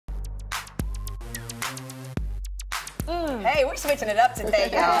Hey, we're switching it up today,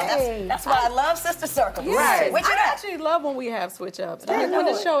 y'all. That's why I love Sister Circle. Right. Switch it I up. actually love when we have switch ups. I mean, when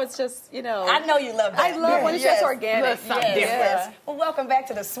the show is just, you know. I know you love that. I love when it's just organic. Yes. Well, welcome back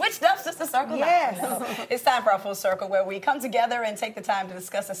to the Switched Up Sister Circle. Yes. It's time for our full circle where we come together and take the time to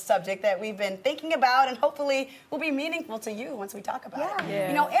discuss a subject that we've been thinking about and hopefully will be meaningful to you once we talk about it. Yeah.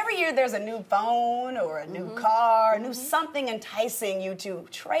 You know, every year there's a new phone or a new car, a new something enticing you to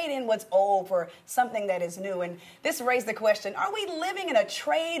trade in what's old for something that is new. And this raised the question, are we living in a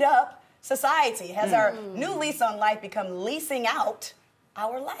trade-up society? Has our new lease on life become leasing out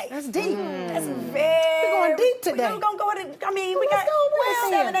our life? That's deep. That's very... We're going deep today. We're going to go to... I mean, we got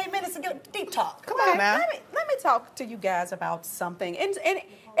 7-8 minutes to get deep talk. Come on now. Let me talk to you guys about something. In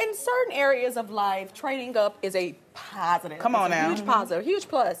certain areas of life, trading up is a positive. Come on now. Huge positive, huge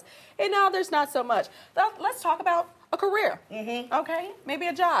plus. And now there's not so much. Let's talk about a career, okay? Maybe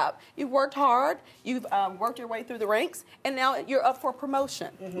a job. You've worked hard, you've worked your way through the ranks, and now you're up for promotion,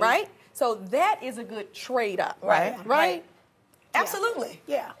 right? So that is a good trade up, right? Absolutely.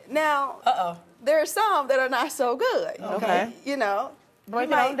 Yeah. Now, there are some that are not so good, Okay. You know, Break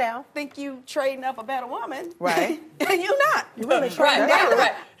you it on might down. think you trading up a better woman, Right. and you're not. You really Right,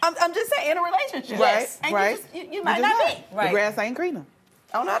 right. I'm just saying, in a relationship, Right, and right. you might not be. The grass ain't greener.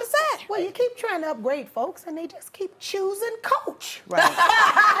 I don't know how to say. Well, you keep trying to upgrade folks, and they just keep choosing coach. Right.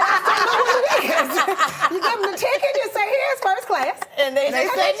 You give them the ticket, you say, here's first class. And they They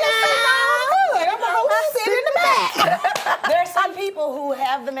say, say, no, I'm going to sit in the back. there are some people who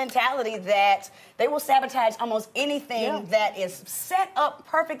have the mentality that they will sabotage almost anything that is set up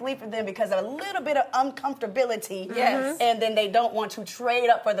perfectly for them because of a little bit of uncomfortability. Yes. And then they don't want to trade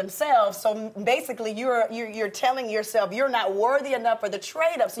up for themselves. So basically, you're telling yourself you're not worthy enough for the trade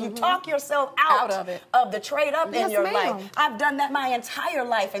up. So you talk yourself out of it. of the trade up in Yes, your ma'am. life. I've done that my entire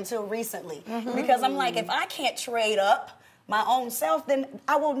life until recently because I'm like, if I can't trade up my own self, then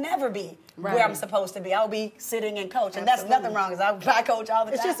I will never be where I'm supposed to be. I'll be sitting and coach, and that's nothing wrong because I coach all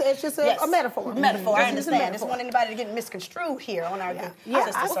the time. It's just a metaphor. Metaphor. I Just a understand. I just metaphor. want anybody to get misconstrued here on our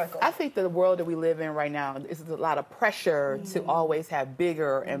sister circle. I think that the world that we live in right now is a lot of pressure to always have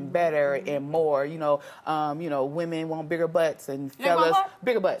bigger and better and more. You know, women want bigger butts and fellas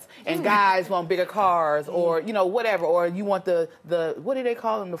bigger butts, and guys want bigger cars or whatever. Or you want the what do they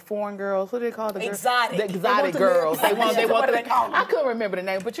call them? The foreign girls? What do they call the Exotic. The exotic girls. They want. What do they call them? I couldn't remember the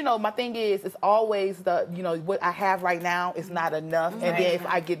name, but my thing is, it's always what I have right now is not enough, and then if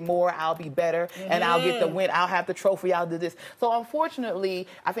I get more, I'll be better, and I'll get the win. I'll have the trophy. I'll do this. So unfortunately,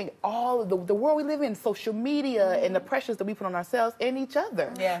 I think all of the world we live in, social media, and the pressures that we put on ourselves and each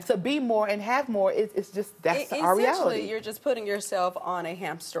other to be more and have more, it's just that's our reality. Essentially, you're just putting yourself on a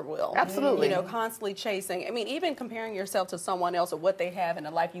hamster wheel. Absolutely. Constantly chasing. I mean, even comparing yourself to someone else or what they have in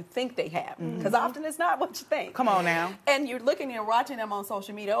the life you think they have, because often it's not what you think. Come on now. And you're looking and watching them on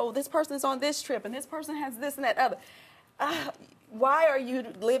social media. Oh, this person is on this trip, and this person has this and that other. Why are you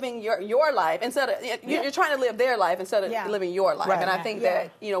living your life instead of you're trying to live their life instead of living your life? Right. And I think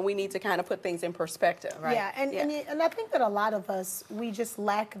that we need to kind of put things in perspective. Right? Yeah, and I think that a lot of us, we just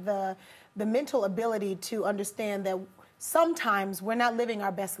lack the mental ability to understand that sometimes we're not living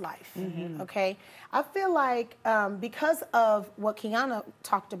our best life, okay? I feel like because of what Kiana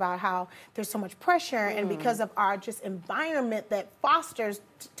talked about, how there's so much pressure, and because of our just environment that fosters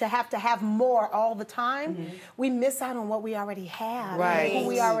to have more all the time, we miss out on what we already have, and who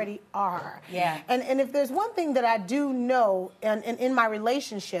we already are. Yeah. And if there's one thing that I do know, and in my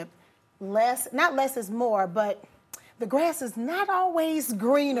relationship, not less is more, but the grass is not always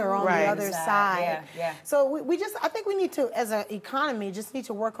greener on the other side. Yeah. So I think we need to, as an economy, just need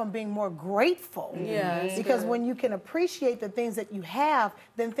to work on being more grateful. Yeah, because when you can appreciate the things that you have,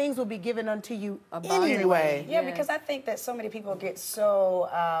 then things will be given unto you Anyway. Yeah, because I think that so many people get so...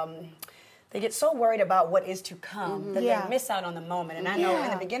 they get so worried about what is to come that they miss out on the moment. And I know in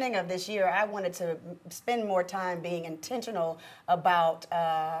the beginning of this year, I wanted to spend more time being intentional about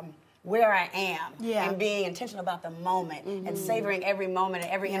where I am and being intentional about the moment and savoring every moment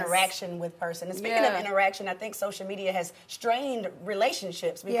and every interaction with person. And speaking of interaction, I think social media has strained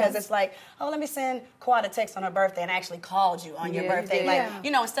relationships because it's like, oh, let me send Quad a text on her birthday and I actually called you on your birthday. Like,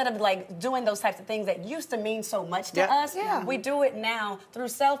 instead of like doing those types of things that used to mean so much to us, we do it now through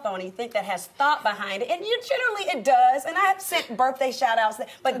cell phone. You think that has thought behind it, and generally it does. And I've sent birthday shout outs,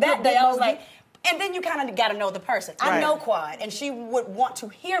 but that day I was like, And then you kind of got to know the person. I know Quad, and she would want to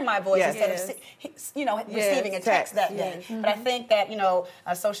hear my voice instead of, receiving a text that day. But I think that,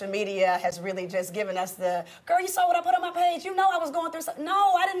 social media has really just given us the, girl, you saw what I put on my page. You know I was going through something.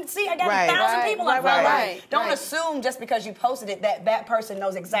 No, I didn't see. I got 1,000 people on my Don't assume just because you posted it that person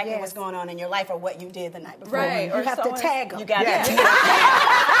knows exactly what's going on in your life or what you did the night before. Right. You have to tag them. You got to.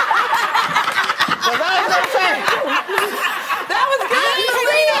 That was good.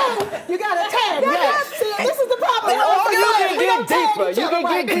 You got to tag. See, this is the problem. You can get deeper. You can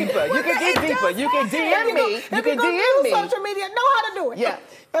get deeper. You can get deeper. You can DM me. You can DM me. Social media, know how to do it. Yeah.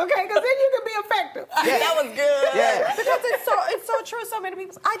 Okay, because then you can be effective. That was good. Yeah. Because it's so true. So many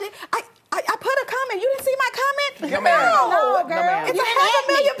people. I put a comment. You didn't see my comment? No, ma'am. No, girl. It's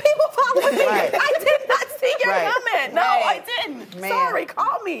 500,000 people following me. Right. I did not see your comment. No, I didn't. Man. Sorry,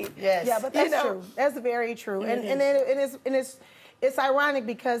 call me. Yes. Yeah, but that's true. That's very true. And it's ironic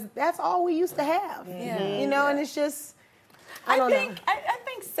because that's all we used to have. And it's just I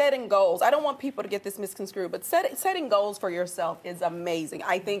think setting goals. I don't want people to get this misconstrued, but setting goals for yourself is amazing.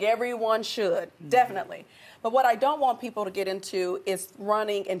 I think everyone should, definitely. But what I don't want people to get into is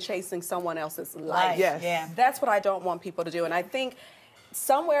running and chasing someone else's life. Yes. Yeah. That's what I don't want people to do. And I think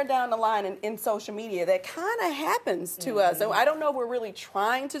somewhere down the line in social media, that kind of happens to us. So I don't know if we're really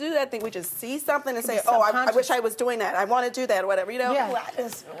trying to do that. I think we just see something and say, I wish I was doing that. I want to do that or whatever, Yeah. Well,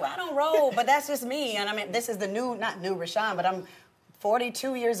 I don't roll, but that's just me. And I mean, this is the not new Rashawn, but I'm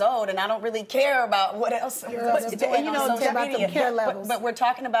 42 years old, and I don't really care about what else doing on social media. But we're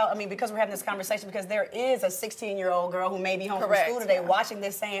talking about, because we're having this conversation, because there is a 16-year-old girl who may be home from school today watching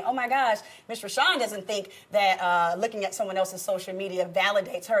this saying, oh my gosh, Miss Rashawn doesn't think that looking at someone else's social media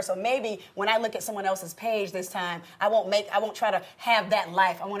validates her. So maybe when I look at someone else's page this time, I won't try to have that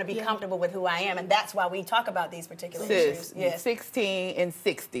life. I want to be comfortable with who I am, and that's why we talk about these particular issues. 16 and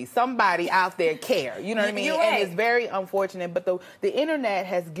 60. Somebody out there care. You know what I mean? Right. And it's very unfortunate, but the internet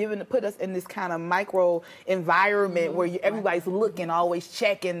has put us in this kind of micro environment where everybody's looking, always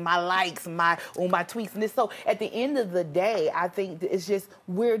checking my likes, my tweets, and this. So at the end of the day, I think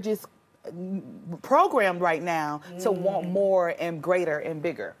we're just programmed right now to want more and greater and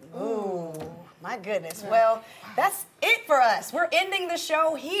bigger. Ooh, my goodness. Well, that's it for us. We're ending the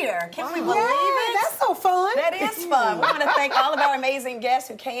show here. Can we believe it? That's so fun. That is fun. We want to thank all of our amazing guests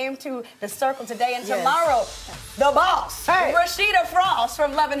who came to the Circle today. And tomorrow, the boss, Rashida Frost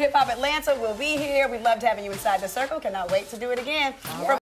from Love and Hip Hop Atlanta, will be here. We loved having you inside the Circle. Cannot wait to do it again.